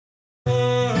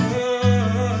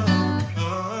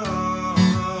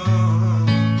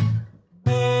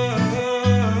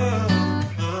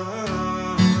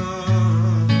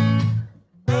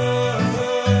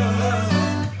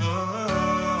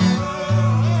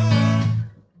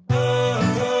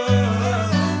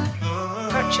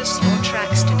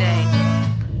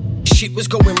shit was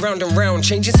going round and round.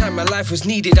 Changing time my life was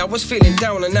needed. I was feeling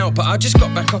down and out, but I just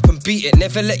got back up and beat it.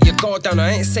 Never let your guard down,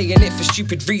 I ain't saying it for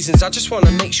stupid reasons. I just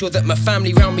wanna make sure that my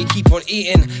family round me keep on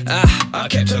eating. I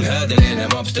kept on hurdling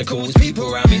them obstacles.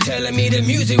 People around me telling me the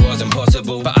music wasn't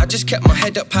possible, but I just kept my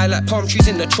head up high like palm trees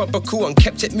in the tropical, and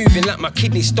kept it moving like my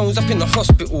kidney stones up in the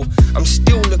hospital. I'm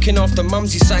still looking after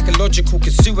mumsy's psychological,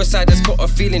 cause suicide has got her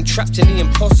feeling trapped in the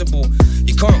impossible.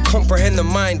 You can't comprehend the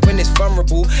mind when it's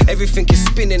vulnerable. Everything is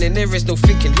spinning and there is no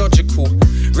thinking logical.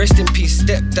 Rest in peace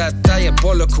stepdad,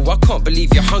 diabolical. I can't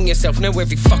believe you hung yourself. Now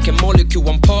every fucking molecule,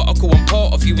 one particle, one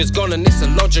part of you is gone and it's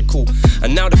illogical.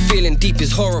 And now the feeling deep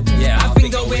is horrible. Yeah, I've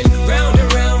been going round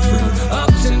and round through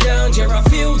ups and downs. Yeah, I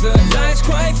feel that life's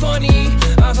quite funny.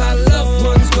 I've had loved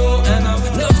ones go and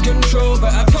I've lost control,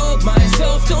 but I told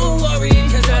myself don't worry,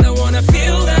 cause I don't wanna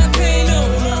feel that pain no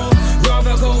more.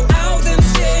 Rather go out than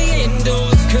stay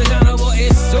indoors, cause I know what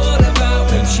it's all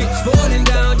about. When shit's falling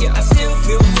down, yeah, I still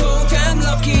feel so damn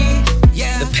lucky.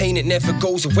 Yeah. The pain, it never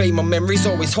goes away. My memory's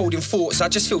always holding thoughts. I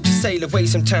just feel to sail away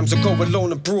sometimes or go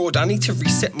alone abroad. I need to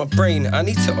reset my brain, I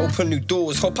need to open new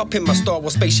doors. Hop up in my Star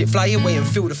Wars spaceship, fly away and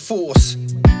feel the force.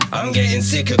 I'm getting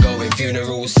sick of going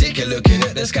funerals, sick of looking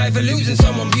at the sky for losing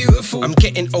someone beautiful. I'm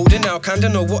getting older now, kinda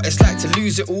know what it's like to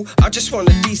lose it all. I just want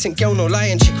a decent girl, no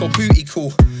lying chick or booty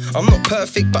call. I'm not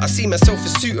perfect, but I see myself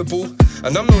as suitable,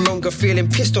 and I'm no longer feeling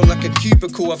pissed on like a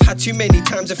cubicle. I've had too many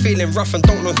times of feeling rough and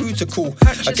don't know who to call.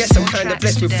 I guess I'm kinda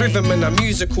blessed with rhythm and I'm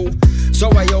musical, so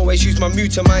I always use my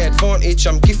mood to my advantage.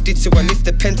 I'm gifted, so I lift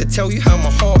the pen to tell you how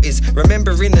my heart is.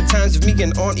 Remembering the times of me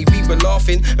and auntie, we were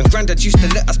laughing, and granddad used to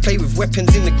let us play with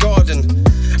weapons in the garden.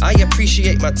 I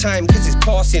appreciate my time cause it's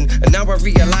passing, and now I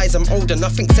realise I'm older,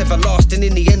 nothing's everlasting.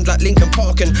 In the end, like Linkin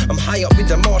Park, and I'm high up with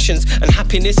the Martians, and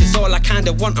happiness is all I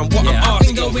kinda want and what I'm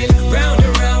asking. I've been going round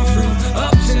and round through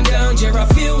ups and downs. Yeah, I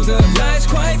feel that life's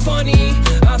quite funny.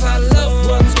 I've had loved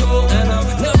ones go and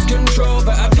I've lost control,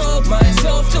 but I told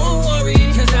myself don't worry,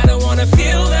 cause I don't wanna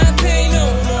feel that pain no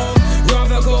more.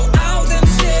 Rather go out than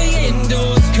stay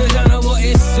indoors, cause I know what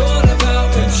it's all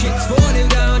about. When shit's falling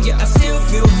down, yeah, I still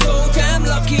feel so damn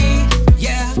lucky.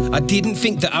 Yeah, I didn't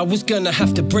think that I was gonna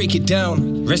have to break it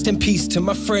down. Rest in peace to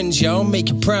my friends, yeah, I'll make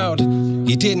you proud.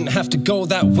 You didn't have to go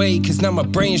that way, cause now my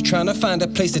brain's trying to find a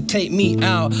place to take me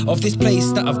out of this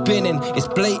place that I've been in. It's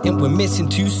blatant, we're missing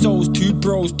two souls, two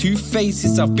bros, two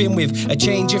faces. I've been with a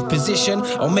change of position,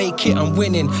 I'll make it, I'm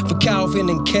winning. For Calvin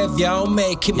and Kev, yeah, I'll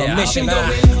make it my mission.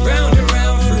 I've been going round and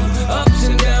round through ups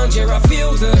and downs. Yeah, I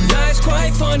feel that life's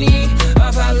quite funny.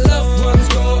 I've had